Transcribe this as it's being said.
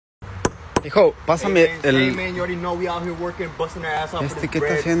Hijo, pásame el... Hey man, you already know we out here working, busting our ass off for this ¿Qué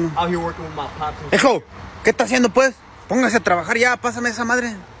bread. está haciendo? Out here working with my pops. Hijo, ¿qué está haciendo pues? Póngase a trabajar ya, pásame esa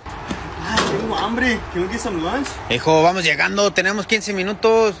madre. Tengo hambre. Can we get some lunch? Hijo, vamos llegando, tenemos 15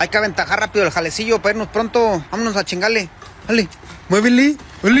 minutos. Hay que aventajar rápido el jalecillo para irnos pronto. Vámonos a chingarle. Dale, muévele,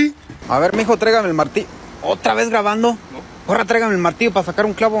 dale. A ver, mijo, tráigame el martillo. ¿Otra vez grabando? No. Ahora tráigame el martillo para sacar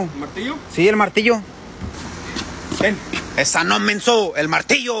un clavo. ¿El martillo? Sí, el martillo. Ten. Esa no, menso, el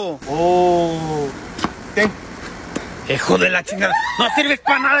martillo. Oh. Ten. Hijo de la chingada, no sirves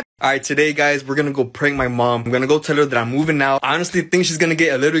para nada. Alright, today guys, we're gonna go prank my mom. I'm gonna go tell her that I'm moving out. I honestly think she's gonna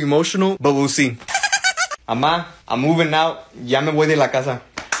get a little emotional, but we'll see. Mamá, I'm moving out. Ya me voy de la casa.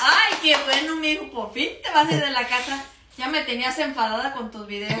 Ay, qué bueno, mijo, por fin te vas a ir de la casa. Ya me tenías enfadada con tus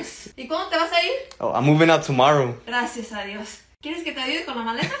videos. ¿Y cuándo te vas a ir? Oh, I'm moving out tomorrow. Gracias a Dios. ¿Quieres que te ayude con la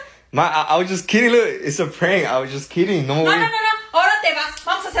maleta? Ma, I was just kidding. Look, it's a prank. I was just kidding. No, No. Ahora te vas.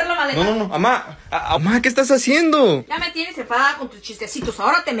 Vamos a hacer la maleta. No. Mamá, mamá, ¿qué estás haciendo? Ya me tienes enfadada con tus chistecitos.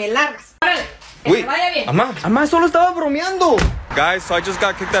 Ahora te me largas. Órale, que Wait, te vaya bien. mamá, solo estaba bromeando. Guys, so I just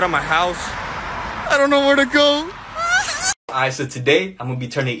got kicked out of my house. I don't know where to go. Alright, so today I'm gonna be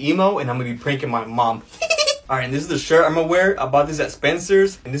turning emo and I'm gonna be pranking my mom. Alright, and this is the shirt I'm gonna wear. I bought this at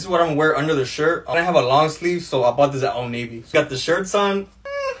Spencer's, and this is what I'm gonna wear under the shirt. I don't have a long sleeve, so I bought this at Old Navy. Got the shirts on.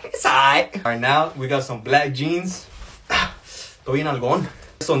 It's alright. Alright, now we got some black jeans. Estoy bien algón.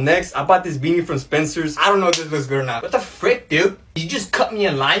 So next, I bought this beanie from Spencer's. I don't know if this looks good or not. What the frick, dude? You just cut me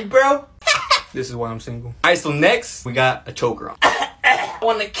in line, bro? This is why I'm single. Alright, so next, we got a choker on. I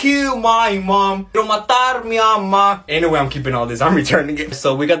wanna kill my mom. Quiero matar mi ama. Anyway, I'm keeping all this. I'm returning it.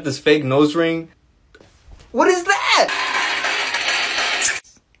 So we got this fake nose ring. What is that?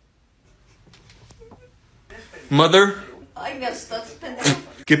 Mother, Ay, me asustas, pendejo.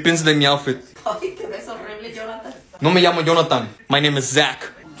 ¿qué piensas de mi outfit? Ay, te ves horrible, Jonathan. No me llamo Jonathan. My name is Zach.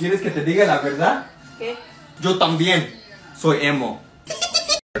 ¿Quieres que te diga la verdad? ¿Qué? Yo también soy emo.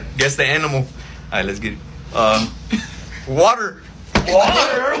 Guess the animal. Alright, let's get it. Water.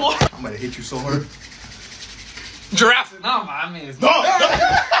 I'm gonna hit you so hard. Giraffe. No mames. No.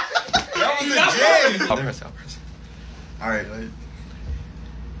 That was a J. Alright.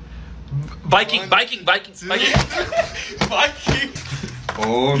 Viking. Viking.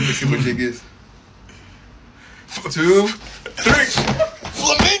 Oh, let's see what jig is. 2, 3.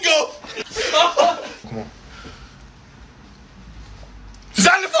 Flamingo. Come on.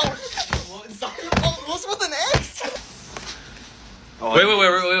 Xylophone. What's with an X? Oh, Wait.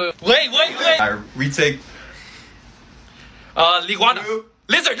 Alright, retake. Liguana. 2.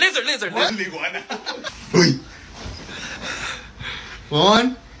 Lizard. Liguana.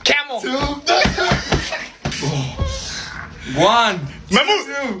 1, Camel. 2. 1.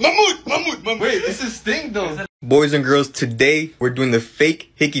 Mammoth. Wait, this is Sting though. Boys and girls, today we're doing the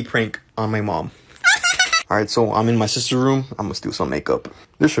fake hickey prank on my mom. Alright, so I'm in my sister's room. I'm gonna steal some makeup.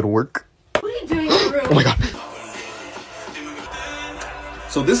 This should work. What are you doing in the room? Oh my god.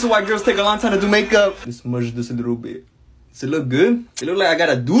 So this is why girls take a long time to do makeup. Just smudge this a little bit. Does it look good? It look like I got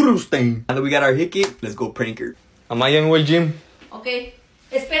a doodle stain. Now that we got our hickey, let's go prank her. Am I young boy, Jim? Ok,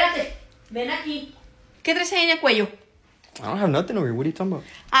 espérate. Ven aquí. ¿Qué traes ahí en el cuello? I don't have nothing over here. What are you talking about?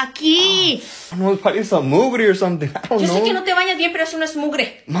 Aquí. I don't know, it's probably some mugre or something. I don't Yo know. sé que no te bañas bien, pero eso no es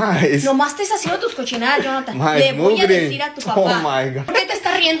mugre. Ma, it's... Nomás estés haciendo tus cochinadas, Jonathan. Ma, Le it's voy a mugre. decir a tu papá. Oh my god. ¿Por qué te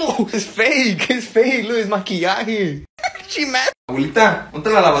estás riendo? Oh, it's fake. It's fake. Look, it's maquillaje. She mad. Abuelita, ¿dónde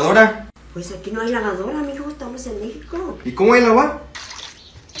está la lavadora? Pues aquí no hay lavadora, amigo, estamos en México. ¿Y cómo hay lavar?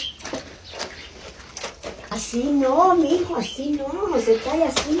 Así no, mijo, así no, se cae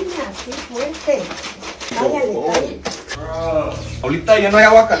así fuerte. Cállale. Abuelita, ya no hay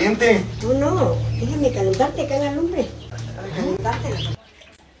agua caliente. Tú no, déjame calentarte acá en la lumbre. Calentarte.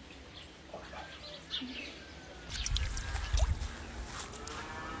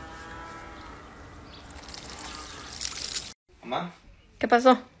 Mamá, ¿Qué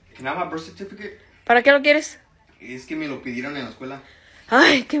pasó? can I have my birth certificate? ¿Para qué lo quieres? Es que me lo pidieron en la escuela.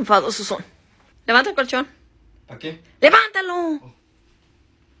 Ay, qué enfadosos son. Levanta el colchón. ¿Para qué? ¡Levántalo!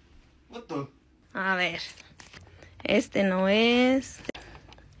 What the? A ver. Este no es.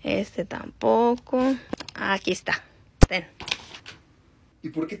 Este tampoco. Aquí está. Ten. ¿Y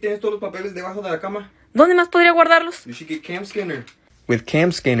por qué tienes todos los papeles debajo de la cama? ¿Dónde más podría guardarlos? You should get Cam Scanner. With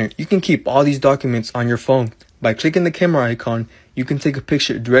Cam Scanner, you can keep all these documents on your phone. By clicking the camera icon, you can take a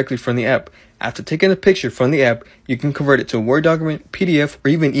picture directly from the app. After taking the picture from the app, you can convert it to a Word document, PDF, or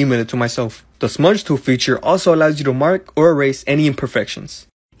even email it to myself. The Smudge Tool feature also allows you to mark or erase any imperfections.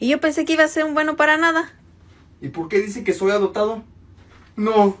 Y yo pensé que iba a ser un bueno para nada. ¿Y por qué dice que soy adoptado?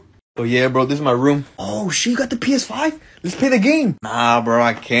 No. Oh yeah, bro, this is my room. Oh shit, you got the PS5? Let's play the game. Nah, bro,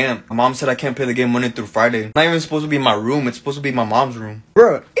 I can't. My mom said I can't play the game Monday through Friday. Not even supposed to be in my room. It's supposed to be my mom's room.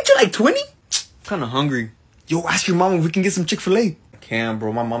 Bro, ain't you like 20? Kinda hungry. Yo, ask your mom if we can get some Chick-fil-A. I can't,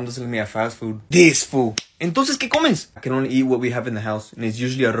 bro. My mom doesn't let me have fast food. This fool. Entonces, ¿qué comes? I can only eat what we have in the house, and it's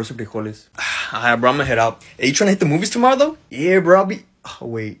usually arroz y frijoles. Alright, bro, I'm gonna head out. Hey, you trying to hit the movies tomorrow, though? Yeah, bro, I'll be... Oh,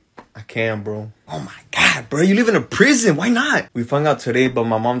 wait. I can, bro. Oh, my God, bro. You live in a prison. Why not? We hung out today, but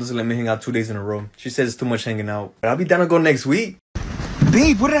my mom doesn't let me hang out 2 days in a row. She says it's too much hanging out. But I'll be down to go next week.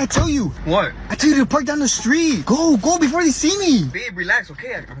 Babe, what did I tell you? What? I told you to park down the street. Go before they see me. Babe, relax,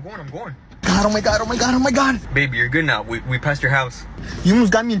 okay? I'm going. God, oh my God. Baby, you're good now. We passed your house. You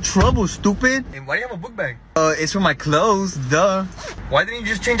almost got me in trouble, stupid. And why do you have a book bag? It's for my clothes, duh. Why didn't you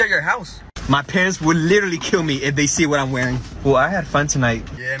just change out your house? My parents would literally kill me if they see what I'm wearing. Well, I had fun tonight.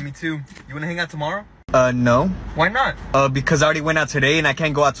 Yeah, me too. You wanna hang out tomorrow? No. Why not? Because I already went out today and I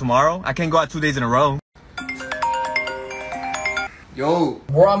can't go out tomorrow. I can't go out 2 days in a row. Yo.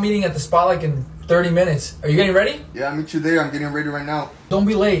 We're all meeting at the spot like in 30 minutes. Are you getting ready? Yeah, I'll meet you there. I'm getting ready right now. Don't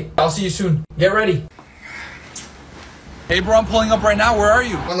be late. I'll see you soon. Get ready. Hey, bro, I'm pulling up right now. Where are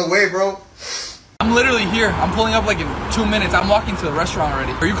you? On the way, bro. I'm literally here. I'm pulling up like in 2 minutes. I'm walking to the restaurant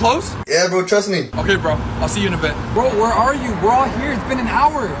already. Are you close? Yeah, bro, trust me. Okay, bro. I'll see you in a bit. Bro, where are you? We're all here. It's been an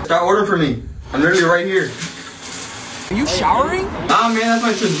hour. Start ordering for me. I'm literally right here. Are you showering? Nah, man, that's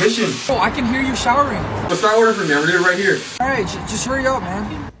my transmission. Oh, I can hear you showering. So start ordering for me. I'm literally right here. All right, just hurry up,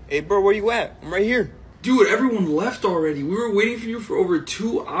 man. Hey, bro, where you at? I'm right here. Dude, everyone left already. We were waiting for you for over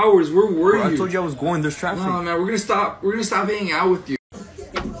 2 hours. Where were you? I told you I was going. There's traffic. No, man, we're gonna stop hanging out with you.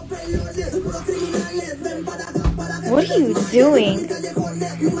 What are you doing?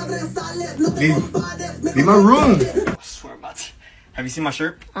 Leave my room. I swear about it. Have you seen my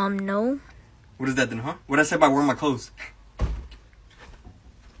shirt? No. What is that then, huh? What did I say about wearing my clothes?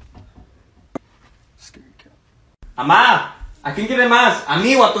 Amá, ¿a quién quiere más? ¿A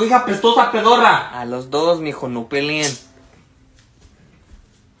mí o a tu hija pestosa pedorra? A los dos, mijo, no peleen.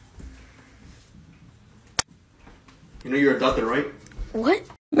 You know you're adopted, right? What?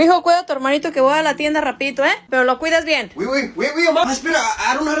 Mijo, cuida a tu hermanito que voy a la tienda rapidito, ¿eh? Pero lo cuidas bien. Wait, Amá. Espera,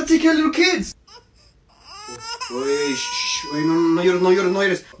 I don't know how to take care of little kids. Wait, shh. Wait, no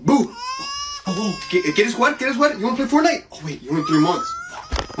llores. Boo. Oh, ¿quieres jugar? You want to play Fortnite? Oh, wait, you're in 3 months.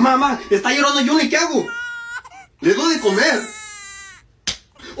 Mamá, está llorando Johnny, ¿qué hago? Le doy de comer.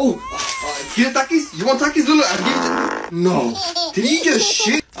 Oh, ¿quieres takis? You want takis? Look, no. Did you just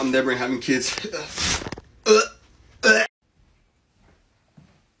shit? I'm never having kids.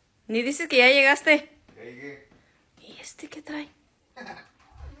 Ni dices que ya llegaste. Ya llegué. ¿Y este qué trae?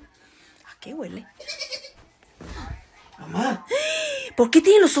 ¿A qué huele? Mamá. ¿Por qué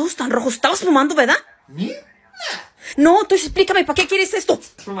tiene los ojos tan rojos? ¿Estabas fumando, verdad? ¿Me? No, entonces explícame, ¿para qué quieres esto?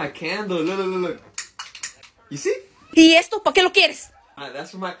 That's for my candle. Look. You see? ¿Y esto? ¿Para qué lo quieres?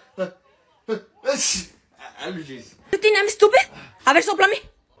 That's for my allergies. ¿Tú tienes hambre, estúpido? A ver, sóplame.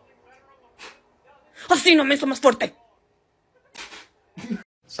 Así no me hizo más fuerte.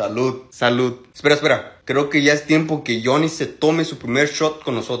 Salud. Espera. Creo que ya es tiempo que Johnny se tome su primer shot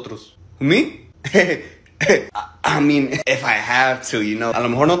con nosotros. ¿Me? I mean, if I have to, you know. A lo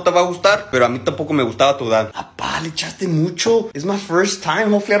mejor no te va a gustar, pero a mí tampoco me gustaba tu edad. Papá, le echaste mucho. It's my first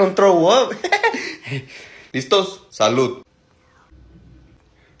time. Hopefully I don't throw up. ¿Listos? Salud.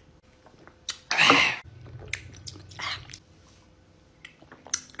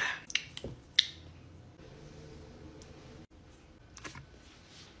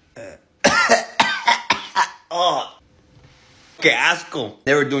 Oh, qué asco.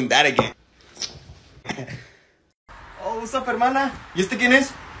 Never doing that again. Oh, what's up, hermana? ¿Y este quién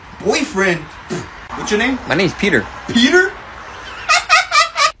es? Boyfriend. What's your name? My name's Peter. Peter?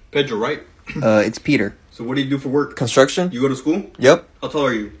 Pedro, right? It's Peter. So what do you do for work? Construction? You go to school? Yep. How tall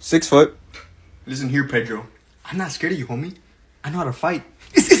are you? 6 foot. Listen here, Pedro. I'm not scared of you, homie. I know how to fight.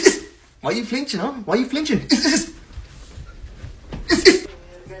 Why you flinching, huh? Why you flinching?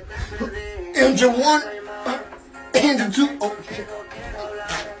 And you one, and the two. Oh.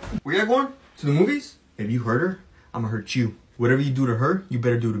 Where you going? To the movies? If you hurt her, I'm gonna hurt you. Whatever you do to her, you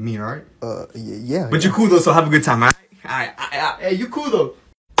better do to me, alright? Yeah. But you're cool though, so have a good time, alright? Alright, hey, you cool though.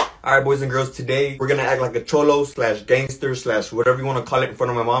 Alright, boys and girls, today we're gonna act like a cholo / gangster / whatever you wanna call it in front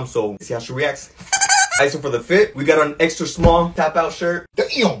of my mom, so see how she reacts. Alright, so for the fit, we got an extra small tap out shirt.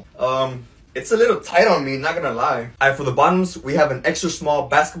 Damn! It's a little tight on me, not gonna lie. Alright, for the bottoms, we have an extra small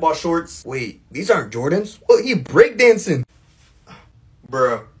basketball shorts. Wait, these aren't Jordans? What, he breakdancing?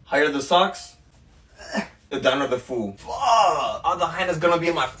 Bruh, higher the socks, the downer the fool. Fuck, all the hand is gonna be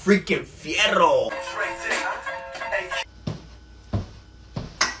in my freaking fierro.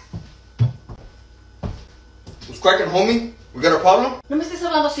 cracking, homie? We got a problem? No me estés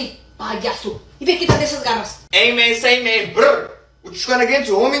hablando así, payaso. Y ve, quítate esas garras. Hey, man, say, man. Brr. What you trying to get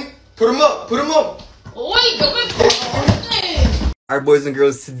into, homie? Put him up. Put him up. Uy, yo me corté. Alright, boys and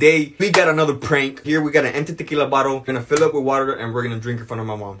girls, today we got another prank. Here we got an empty tequila bottle. We're gonna fill it with water and we're gonna drink in front of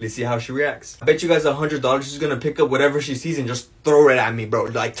my mom. Let's see how she reacts. I bet you guys $100 she's gonna pick up whatever she sees and just throw it at me, bro.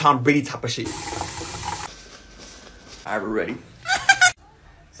 Like Tom Brady type of shit. Alright, we're ready.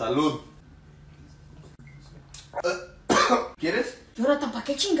 Salud. ¿Quieres? Jonathan, ¿para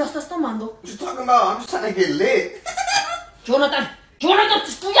qué chingados estás tomando? What you talking about? I'm just trying to get lit. Jonathan, Jonathan,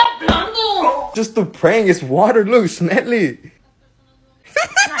 te estoy hablando. Just a prank. It's water. Look, smell it.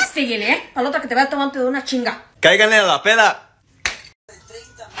 Ay, síguele, Al otro que te vea tomando de una chinga. Cáiganle a la peda.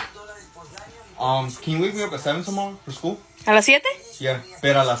 Can you wake me up at 7 tomorrow for school? ¿A las 7? Yeah,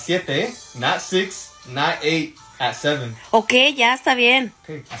 pero a las 7, eh? Not 6, not 8, at 7. Ok, ya está bien.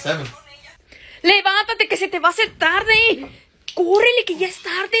 Okay, at 7. Levántate que se te va a hacer tarde. Córrele que ya es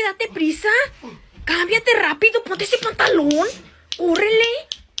tarde, date prisa. Cámbiate rápido, ponte ese pantalón. Córrele.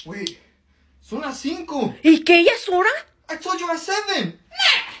 Wait, son las 5. ¿Y qué ya es hora? I told you at 7.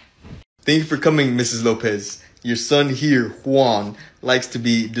 Thank you for coming, Mrs. Lopez. Your son here, Juan, likes to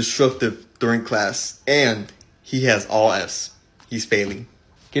be disruptive during class, and he has all Fs. He's failing.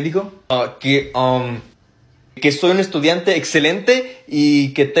 ¿Qué dijo? Que soy un estudiante excelente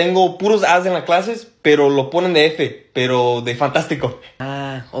y que tengo puros As en las clases, pero lo ponen de F, pero de fantástico.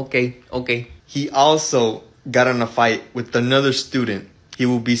 Ah, okay. He also got in a fight with another student. He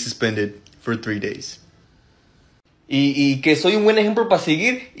will be suspended for 3 days. Y que soy un buen ejemplo para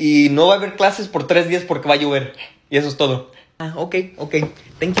seguir y no va a haber clases por 3 días porque va a llover. Y eso es todo. Ah, okay.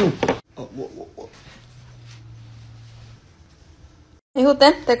 Thank you. Hijo,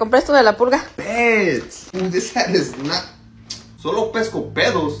 te compré esto de la purga. Beds. Ooh, this hat is not... Solo pesco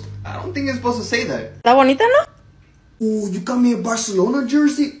pedos. I don't think it's supposed to say that. ¿Está bonita, no? Ooh, you got me a Barcelona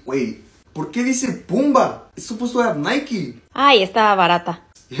jersey? Wait, ¿por qué dice Pumba? It's supposed to have Nike. Ay, estaba barata.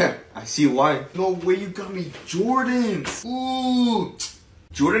 Yeah, I see why. No way, you got me Jordans. Ooh,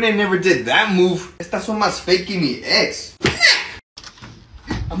 Jordan ain't never did that move. Estas son más fake que mi ex.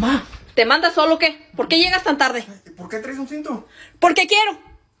 Mamá. ¿Te mandas solo o qué? ¿Por qué llegas tan tarde? ¿Por qué traes un cinto? Porque quiero.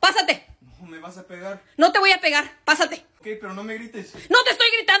 Pásate. No me vas a pegar. No te voy a pegar. Pásate. Ok, pero no me grites. No te estoy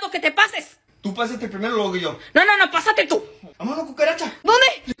gritando, que te pases. Tú pásate primero, luego yo. No, pásate tú. Mamá, la cucaracha.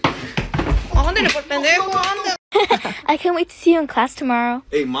 ¿Dónde? ¿A dónde por pendejo? Anda. I can't wait to see you in class tomorrow.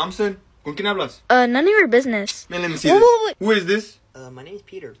 Hey, mom said, ¿con quién hablas? None of your business. Man, let me see this. Wait. Who is this? My name is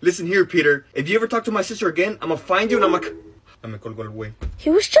Peter. Listen here, Peter. If you ever talk to my sister again, I'm gonna find you and I'm gonna... Me colgó el güey.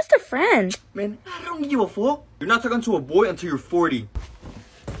 He was just a friend. Man, I don't give a fuck. You're not talking to a boy until you're 40.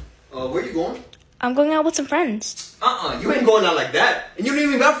 Where you going? I'm going out with some friends. You ain't going out like that. And you don't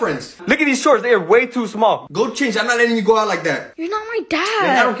even got friends. Look at these shorts. They are way too small. Go change. I'm not letting you go out like that. You're not my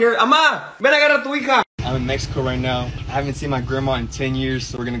Man, I don't dad. care. Ama, ven a agarrar a tu hija. I'm in Mexico right now. I haven't seen my grandma in 10 years,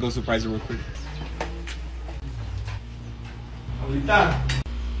 so we're gonna go surprise her real quick. Abuelita.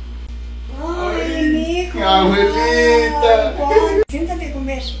 Ay, mijo. Abuelita. Siéntate a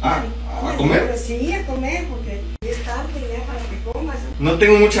comer. Ah, Ay, ¿a comer? Pero sí, a comer, porque es tarde ya para que comas. No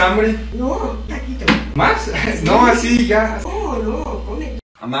tengo mucha hambre. No, taquito. ¿Más? No, así ya. No, come.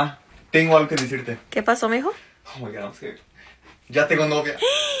 Mamá, tengo algo que decirte. ¿Qué pasó, mijo? Oh my god, I'm scared. Ya tengo novia.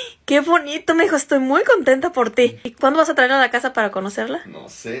 Qué bonito, mijo. Estoy muy contenta por ti. ¿Y cuándo vas a traerla a la casa para conocerla? No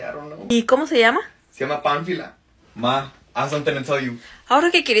sé, I don't know. ¿Y cómo se llama? Se llama Pánfila. Ma, I have something to tell you.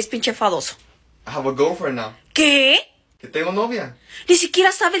 Ahora que quieres, pinche fadoso. I have a girlfriend now. ¿Qué? Que tengo novia. Ni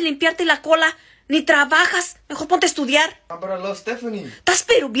siquiera sabes limpiarte la cola, ni trabajas. Mejor ponte a estudiar. But I love Stephanie. Estás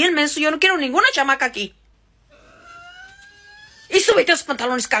pero bien menso. Yo no quiero ninguna chamaca aquí. Y súbete esos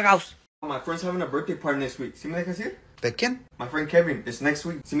pantalones cagados. My friend's having a birthday party next week. ¿Sí me dejas ir? ¿De quién? My friend Kevin. It's next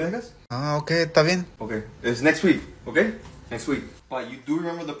week. ¿Sí me dejas? Ah, ok, está bien. Okay. It's next week. Okay? Next week. But you do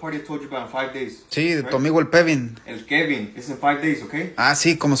remember the party I told you about in 5 days? Sí, de right? tu amigo el Pevin. El Kevin. It's in 5 days, okay? Ah,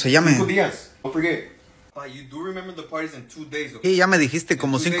 sí, como se llame. 5 días. Don't forget. But you do remember the party's in 2 days, okay? Sí, ya me dijiste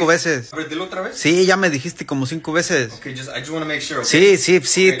como 2 5 days. veces. A ver, dilo otra vez. Sí, ya me dijiste como 5 veces. Okay, I just want to make sure, okay? Sí,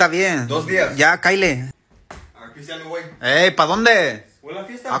 Okay. está bien. 2 días. Ya, cáile. Alright, peace, ya me voy. Ey, ¿para dónde? ¿Fue la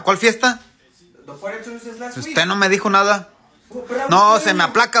fiesta? ¿A cuál fiesta? The party I told you since last week. Usted no me dijo nada. No, se me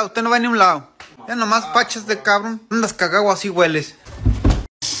aplaca, usted no va ni a un lado. Ya nomás fachas de cabrón. Andas cagado, así hueles.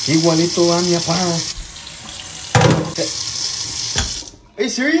 Igualito a mi papá. Are you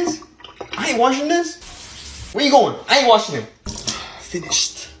serious? I ain't washing this. Where you going? I ain't washing it.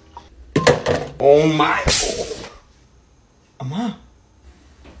 Finished. Oh my. Mamá.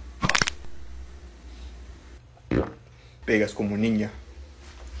 Pegas como niña.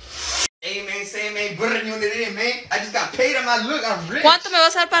 Hey man, saying, man, bringing it in, man. I just got paid. I'm not look. I'm rich. ¿Cuánto me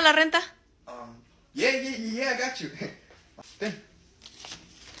vas a dar para la renta? Yeah, I got you. Ten.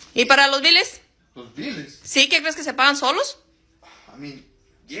 ¿Y para los biles? Los biles? ¿Sí? ¿Qué crees que se pagan solos? I mean,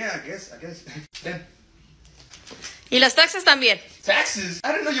 yeah, I guess. Ten. Y las taxas también. Taxes?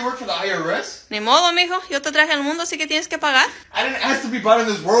 I didn't know you worked for the IRS. Ni modo, mijo. Yo te traje al mundo, así que tienes que pagar. I didn't ask to be part of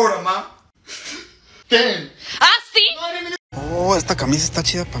this world, Mama. Ten. ¿Ah, sí? Oh, esta camisa está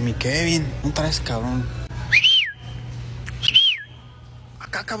chida para mi Kevin. No traes, cabrón.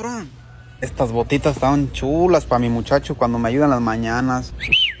 Acá, cabrón. Estas botitas estaban chulas para mi muchacho cuando me ayudan las mañanas.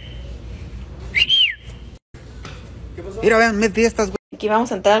 Mira, vean, metí estas, güey. Aquí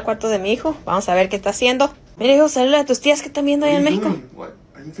vamos a entrar al cuarto de mi hijo. Vamos a ver qué está haciendo. Mira, hijo, saluda a tus tías que están viendo allá en México. What?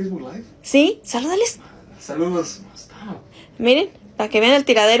 Are you Facebook Live? Sí, salúdales. Saludos. Stop. Miren, para que vean el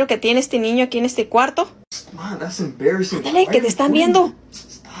tiradero que tiene este niño aquí en este cuarto. Man, that's embarrassing. Dale, que te están viendo.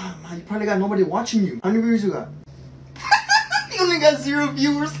 Stop, man. You probably got nobody watching you. How many viewers you got? You only got 0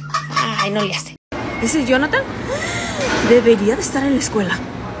 viewers. Ay, no le hace. Ese Jonathan debería de estar en la escuela.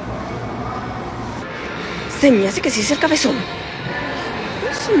 Se me hace que sí es el cabezón.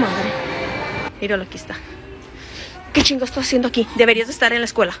 Es su madre. Míralo, aquí está. ¿Qué chingo está haciendo aquí? Deberías de estar en la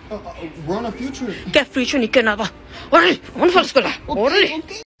escuela. We're on a future. ¿Qué future ni qué nada? ¡Órale! ¡Vámonos a la escuela! ¡Órale!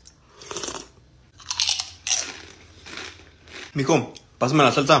 Mijo, pásame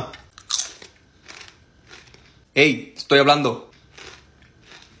la salsa. Ey, estoy hablando.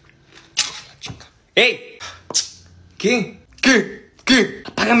 ¡Ey! ¿Qué?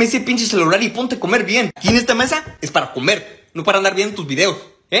 Apágame ese pinche celular y ponte a comer bien. Aquí en esta mesa es para comer, no para andar viendo tus videos,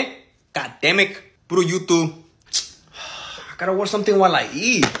 ¿eh? God damn it. Puro YouTube. I gotta watch something while I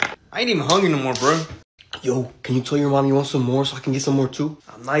eat. I ain't even hungry no more, bro. Yo, can you tell your mom you want some more so I can get some more too?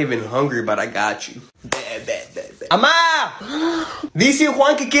 I'm not even hungry, but I got you. Bet. ¡Amá! Dice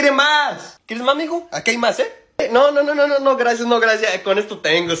Juan que quiere más. ¿Quieres más, mijo? Aquí hay más, ¿eh? No, gracias, no, gracias. Con esto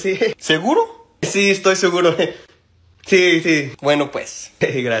tengo, sí. ¿Seguro? Sí, estoy seguro. Sí. Bueno, pues.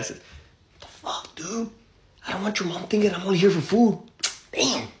 Gracias. What the fuck, dude? I don't want your mom thinking I'm only here for food.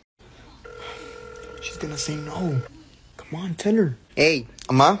 Damn. She's gonna say no. Come on, tell her. Hey,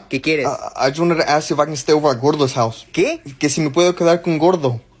 Amá, ¿qué quieres? I just wanted to ask if I can stay over at Gordo's house. ¿Qué? Que si me puedo quedar con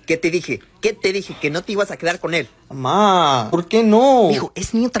Gordo. ¿Qué te dije? ¿Qué te dije? Que no te ibas a quedar con él. Amá, ¿por qué no? Hijo,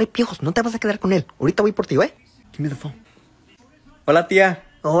 ese niño trae piojos, no te vas a quedar con él. Ahorita voy por ti, ¿eh? Give me the phone. Hola, tía.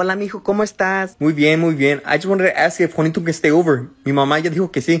 Hola, mijo, ¿cómo estás? Muy bien. I just wanted to ask if Juanito can stay over. Mi mamá ya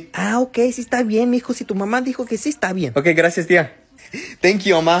dijo que sí. Ah, ok, sí está bien, mijo. Si tu mamá dijo que sí, está bien. Ok, gracias, tía. Thank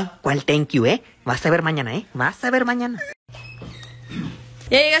you, mamá. ¿Cuál thank you, Vas a ver mañana, Vas a ver mañana.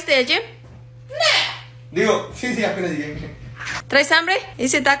 ¿Ya llegaste al gym? Digo, sí, apenas llegué. ¿Traes hambre?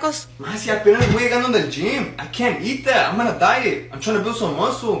 Hice tacos. Ma, si apenas voy llegando del gym. I can't eat that. I'm on a diet. I'm trying to build some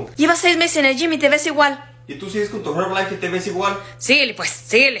muscle. Llevas 6 meses en el gym y te ves igual. ¿Y tú sigues con tu Herbalife y te ves igual? Síguele, pues,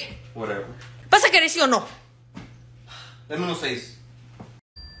 síguele. Whatever. ¿Vas a querer sí o no? Dame unos 6.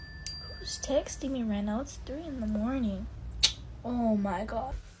 Who's texting me right now? It's 3 in the morning. Oh my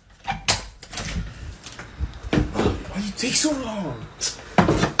god. Why you take so long?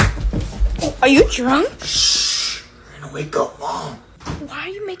 Oh, are you drunk? Shh. You're gonna wake up, Mom. Why are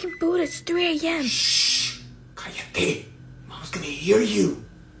you making food? It's 3 a.m. Shh. Cállate. Mom's gonna hear you.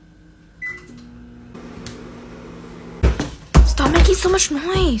 Stop making so much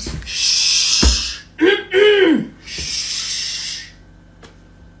noise. Shh. Shh.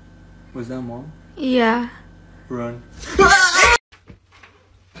 Was that Mom? Yeah. Run.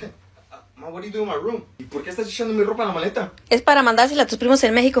 Ma, what are you doing in my room? ¿Y por qué estás echando mi ropa en la maleta? Es para mandársela a tus primos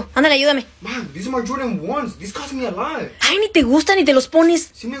en México. Ándale, ayúdame. Man, these are my Jordan 1s. These cost me a lot. Ay, ni te gustan ni te los pones.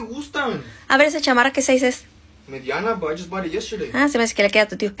 Sí me gustan. A ver esa chamarra, ¿qué size es? Mediana, but I just bought it yesterday. Ah, se me hace que le queda a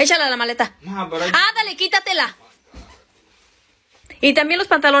tu tío. Échala a la maleta. Ma, but I... Ándale, quítatela. Y también los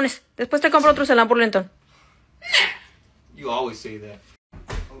pantalones. Después te compro otros en la Burlington. You always say that.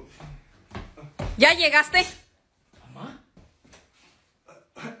 ¿Ya llegaste?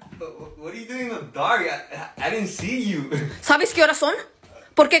 What are you doing in the dark? I didn't see you. ¿Sabes qué horas son?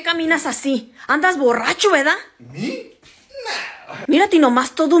 ¿Por qué caminas así? Andas borracho, ¿verdad? ¿Me? Mírate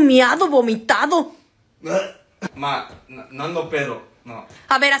nomás todo miado, vomitado. Ma, no ando pedo. No.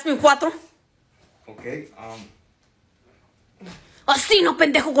 A ver, hazme un 4. Ok, Así no,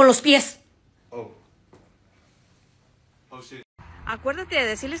 pendejo, con los pies. Oh. Oh, shit. Acuérdate de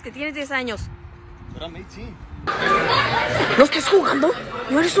decirles que tienes 10 años. But I'm 18. ¿No estás jugando?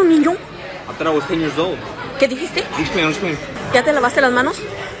 ¿No eres un niño? I thought I was 10 years old. ¿Qué dijiste? Explain. ¿Ya te lavaste las manos?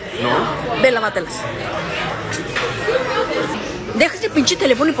 No. Ve, lávátelas. Deja ese pinche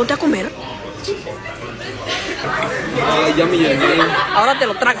teléfono y ponte a comer. Ay, ya me llené. Ahora te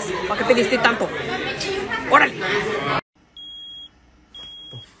lo tragas. ¿Para qué pediste tanto? ¡Órale!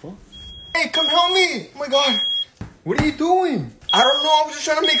 Hey, come help me! Oh my god. What are you doing? I don't know, I was just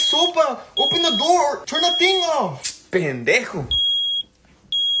trying to make sopa. Open the door. Turn the thing off. Pendejo.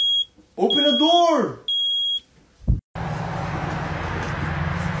 Open the door.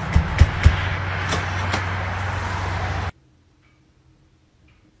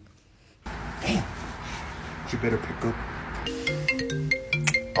 Damn. You better pick up.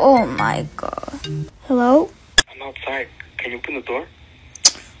 Oh my god. Hello? I'm outside. Can you open the door?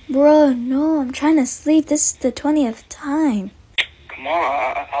 Bro, no, I'm trying to sleep. This is the 20th time. Come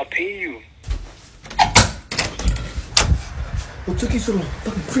on, I'll pay you. What took you so long?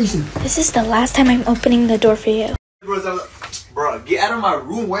 Fucking freezing. This is the last time I'm opening the door for you. Bro, get out of my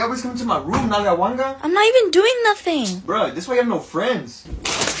room. Why always come to my room, Nagawanga? I'm not even doing nothing. Bro, this why you have no friends.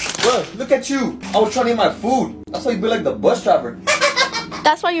 Bro, look at you. I was trying to eat my food. That's why you built like the bus driver.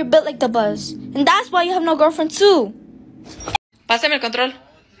 That's why you're built like the buzz. And that's why you have no girlfriend too. Pásame el control.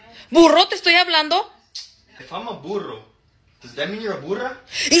 ¡Burro, te estoy hablando! If I'm a burro, does that mean you're a burra?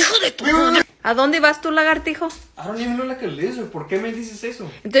 ¡Hijo de tu madre! ¿A dónde vas tú, lagartijo? I don't even look like a lizard. ¿Por qué me dices eso?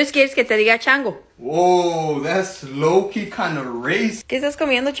 Entonces, ¿quieres que te diga chango? Whoa, that's low-key kind of race. ¿Qué estás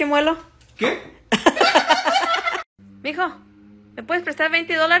comiendo, chimuelo? ¿Qué? Mijo, ¿me puedes prestar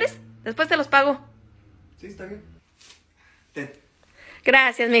 $20? Después te los pago. Sí, está bien. Ten.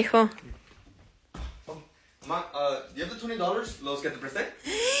 Gracias, mijo. Ma, ¿you have the $20? ¿Los que te presté?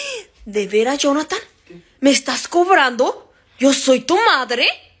 ¿De veras, Jonathan? ¿Me estás cobrando? ¿Yo soy tu madre?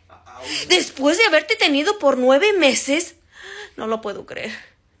 Después de haberte tenido por 9 meses. No lo puedo creer.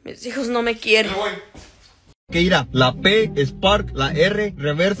 Mis hijos no me quieren. Me voy. Que irá, la P es park, la R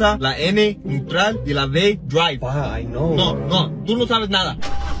reversa, la N neutral y la D drive. I know. No, tú no sabes nada.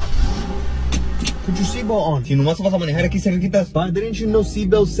 Put your seatbelt on. Si nomás vas a manejar aquí cerquitas. But didn't you know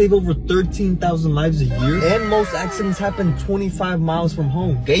seatbelts save over 13,000 lives a year? And most accidents happen 25 miles from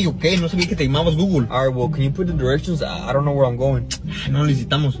home. Okay, no sabía que te llamabas Google. Alright, well, can you put the directions? I don't know where I'm going. No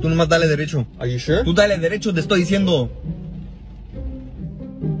necesitamos. Tú nomás dale derecho. Are you sure? Tú dale derecho, te estoy diciendo.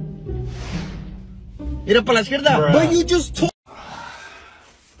 Mira para la izquierda. Bruh. But you just told.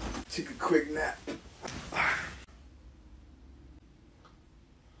 Take a quick nap.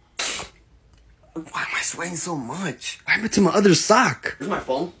 Why am I sweating so much? What happened to my other sock? Where's my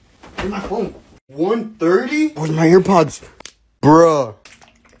phone? 1:30? Where's my AirPods? Bruh.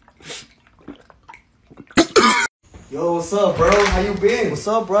 Yo, what's up, bro? How you been? What's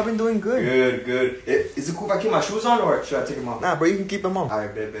up, bro? I've been doing good. Good. Is it cool if I keep my shoes on or should I take them off? Nah, bro, you can keep them on.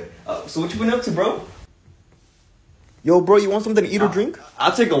 Alright, bet. So what you been up to, bro? Yo, bro, you want something to eat or drink?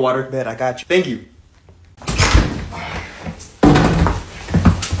 I'll take a water. Bet, I got you. Thank you.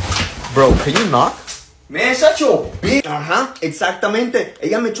 Bro, can you knock? Man, shut your bitch. Ajá, exactamente.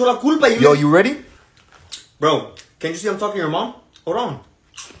 Ella me echó la culpa. Yo, you ready? Bro, can't you see I'm talking to your mom? Hold on.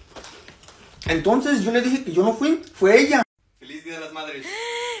 Entonces, yo le dije que yo no fui. Fue ella. Feliz Día de las Madres.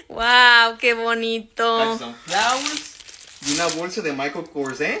 ¡Wow! ¡Qué bonito! Got some flowers y una bolsa de Michael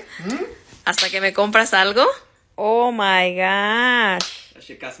Kors, ¿eh? ¿Hasta que me compras algo? ¡Oh, my gosh! That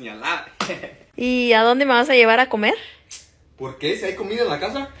shit cost me a lot. ¿Y a dónde me vas a llevar a comer? ¿Por qué? ¿Si hay comida en la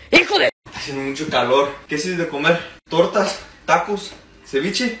casa? ¡Hijo de...! Está haciendo mucho calor. ¿Qué es de comer? ¿Tortas? ¿Tacos?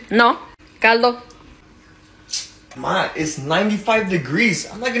 ¿Ceviche? No, caldo. Ma, it's 95 degrees.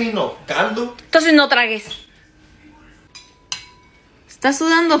 I'm not gonna eat no caldo. Entonces no tragues. ¿Estás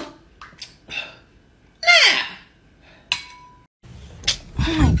sudando?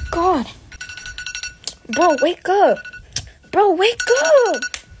 Oh my god. Bro, wake up. Bro, wake up.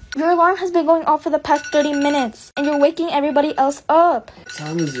 Your alarm has been going off for the past 30 minutes, and you're waking everybody else up. What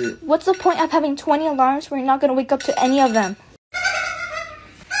time is it? What's the point of having 20 alarms when you're not going to wake up to any of them?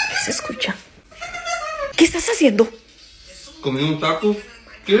 ¿Qué se escucha? ¿Qué estás haciendo? ¿Comí un taco?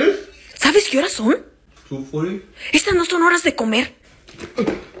 ¿Qué? ¿Sabes qué horas son? 2:40. Estas no son horas de comer.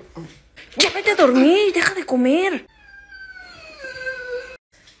 Ya vete a dormir, deja de comer.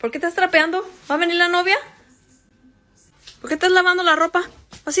 ¿Por qué estás trapeando? ¿Va a venir la novia? ¿Por qué estás lavando la ropa?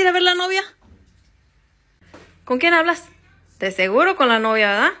 ¿Vas a ir a ver la novia? ¿Con quién hablas? De seguro con la novia,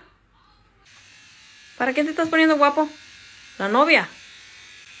 ¿verdad? ¿Para quién te estás poniendo guapo? La novia.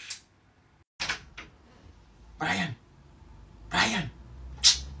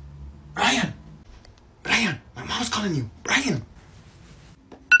 Brian, my mom's calling you. Brian.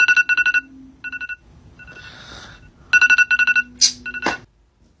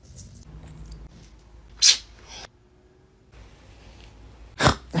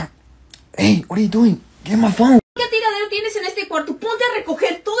 Hey, what are you doing? Get my phone. ¿Qué tiradero tienes en este cuarto? Ponte a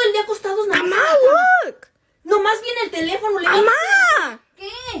recoger todo el día acostados nada más.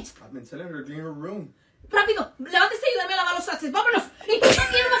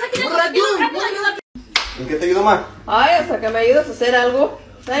 ¿En qué te ayudo más? Ay, hasta que me ayudes a hacer algo.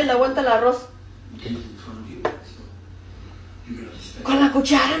 Dale la vuelta al arroz. Con la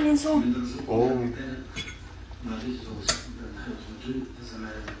cuchara, menso. Oh.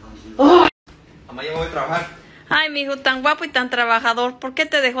 Oh. Mamá, ya me voy a trabajar. Ay, mi hijo, tan guapo y tan trabajador. ¿Por qué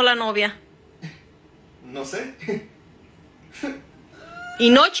te dejó la novia? No sé.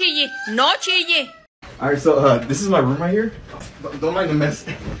 Y no chille, no chille. Alright, so this is my room right here. Don't mind the mess.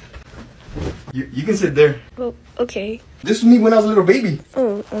 You can sit there. Oh, okay. This was me when I was a little baby.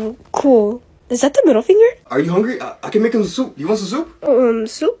 Oh, cool. Is that the middle finger? Are you hungry? I can make some soup. You want some soup?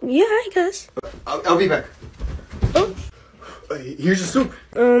 Soup? Yeah, I guess. I'll be back. Oh. Here's your soup.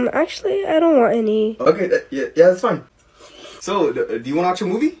 Actually, I don't want any. Okay, yeah, that's fine. So, do you want to watch a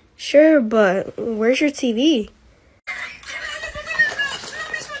movie? Sure, but where's your TV?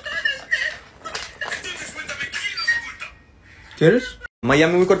 ¿Quieres? Mamá, ya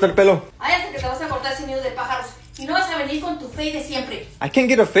me voy a cortar el pelo. Ay, hasta que te vas a cortar ese nido de pájaros. Y no vas a venir con tu fade de siempre. I can't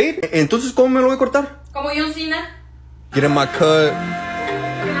get a fade. Entonces, ¿cómo me lo voy a cortar? Como John Cena. Get in my cut.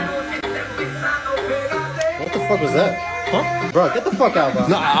 What the fuck was that? Huh? Bro, get the fuck out, bro.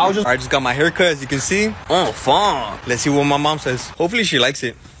 No, I just got my haircut, as you can see. Oh, fun. Let's see what my mom says. Hopefully she likes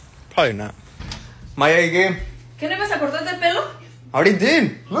it. Probably not. Maya, ¿qué? ¿Qué no ibas a cortarte el pelo? I already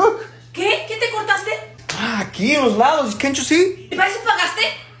did. Look. ¿Qué? ¿Qué te cortaste? Aquí en los lados. Can't you see? ¿Y para eso pagaste?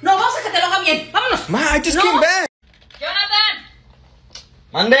 No, vamos a que te lo haga bien. Vámonos. Ma, I just No. came back. Jonathan.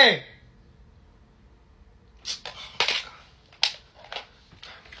 Mande.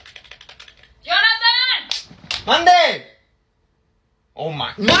 Jonathan. Mande. Oh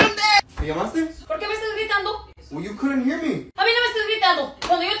my. Mande. ¿Me llamaste? ¿Por qué me estás gritando? Well, you couldn't hear me. A mí no me estés gritando.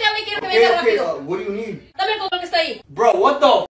 Cuando yo te hable quiero que Okay, vengas okay. rápido. What do you need? Dame el control que está ahí. Bro, what the